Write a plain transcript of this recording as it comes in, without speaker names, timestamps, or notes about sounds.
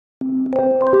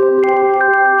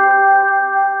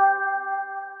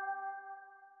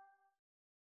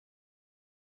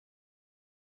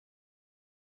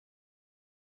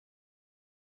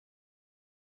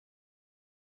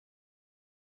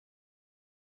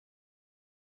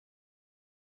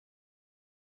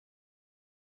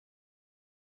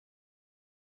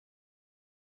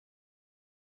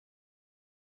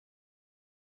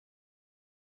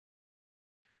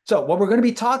So what we're going to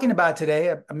be talking about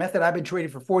today, a method I've been trading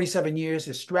for 47 years,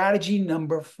 is strategy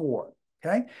number 4.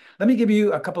 Okay, let me give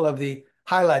you a couple of the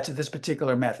highlights of this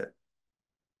particular method.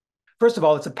 First of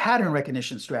all, it's a pattern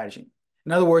recognition strategy.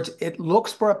 In other words, it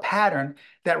looks for a pattern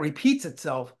that repeats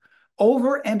itself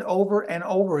over and over and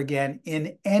over again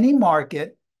in any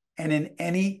market and in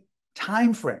any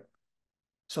time frame.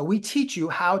 So we teach you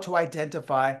how to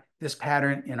identify this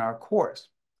pattern in our course.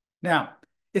 Now,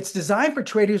 it's designed for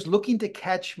traders looking to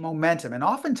catch momentum, and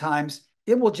oftentimes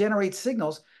it will generate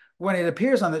signals when it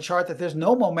appears on the chart that there's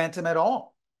no momentum at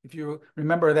all. If you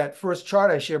remember that first chart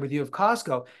I shared with you of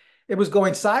Costco, it was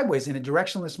going sideways in a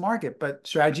directionless market, but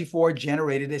strategy 4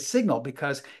 generated a signal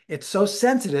because it's so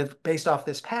sensitive based off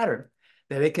this pattern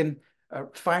that it can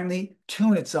finally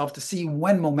tune itself to see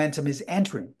when momentum is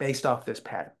entering based off this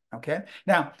pattern. Okay.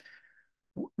 Now,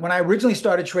 when I originally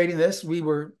started trading this, we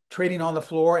were trading on the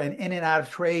floor and in and out of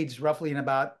trades roughly in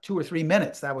about 2 or 3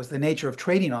 minutes. That was the nature of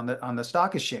trading on the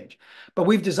stock exchange. But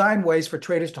we've designed ways for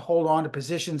traders to hold on to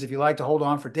positions, if you like, to hold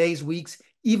on for days, weeks,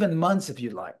 even months, if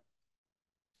you'd like.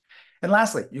 And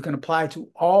lastly, you can apply to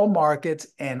all markets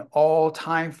and all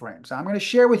time frames. I'm going to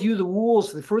share with you the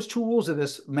rules, the first 2 rules of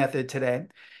this method today.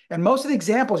 And most of the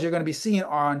examples you're going to be seeing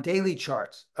are on daily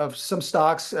charts of some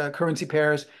stocks, currency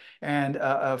pairs, and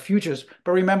futures.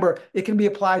 But remember, it can be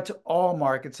applied to all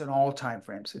markets and all time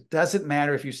frames. It doesn't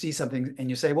matter if you see something and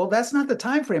you say, well, that's not the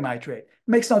time frame I trade. It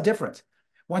makes no difference.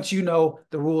 Once you know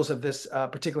the rules of this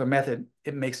particular method,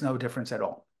 it makes no difference at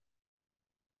all.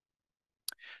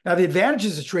 Now, the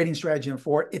advantages of trading strategy number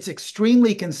 4, it's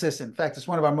extremely consistent. In fact, it's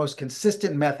one of our most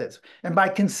consistent methods. And by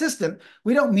consistent,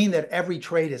 we don't mean that every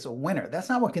trade is a winner. That's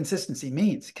not what consistency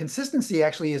means. Consistency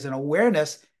actually is an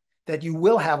awareness that you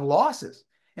will have losses.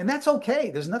 And that's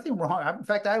okay. There's nothing wrong. In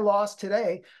fact, I lost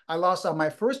today. I lost on my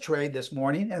first trade this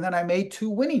morning, and then I made 2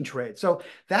 winning trades. So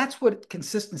that's what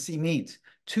consistency means.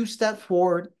 2 steps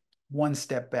forward, 1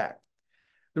 step back.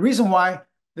 The reason why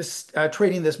this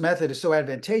trading this method is so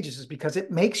advantageous is because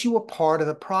it makes you a part of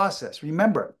the process.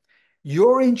 Remember,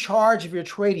 you're in charge of your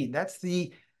trading. That's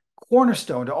the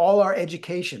cornerstone to all our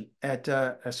education at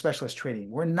Specialist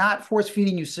Trading. We're not force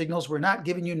feeding you signals. We're not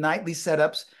giving you nightly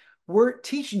setups. We're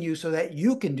teaching you so that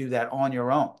you can do that on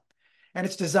your own. And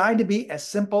it's designed to be as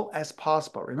simple as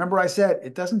possible. Remember I said,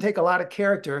 it doesn't take a lot of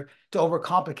character to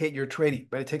overcomplicate your trading,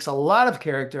 but it takes a lot of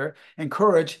character and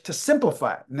courage to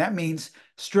simplify it. And that means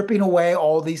stripping away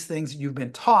all these things that you've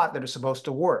been taught that are supposed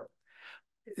to work.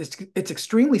 It's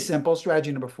extremely simple,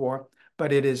 strategy number 4,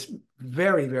 but it is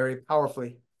very, very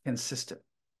powerfully consistent.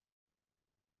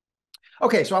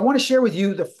 Okay, so I want to share with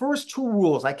you the first 2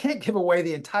 rules. I can't give away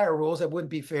the entire rules. That wouldn't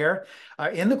be fair.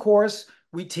 In the course,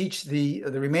 we teach the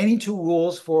remaining 2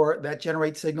 rules that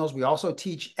generate signals. We also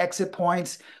teach exit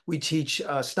points. We teach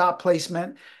stop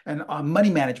placement and money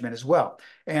management as well.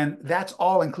 And that's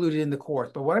all included in the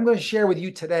course. But what I'm going to share with you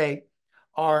today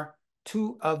are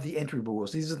 2 of the entry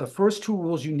rules. These are the first 2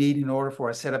 rules you need in order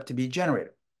for a setup to be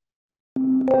generated.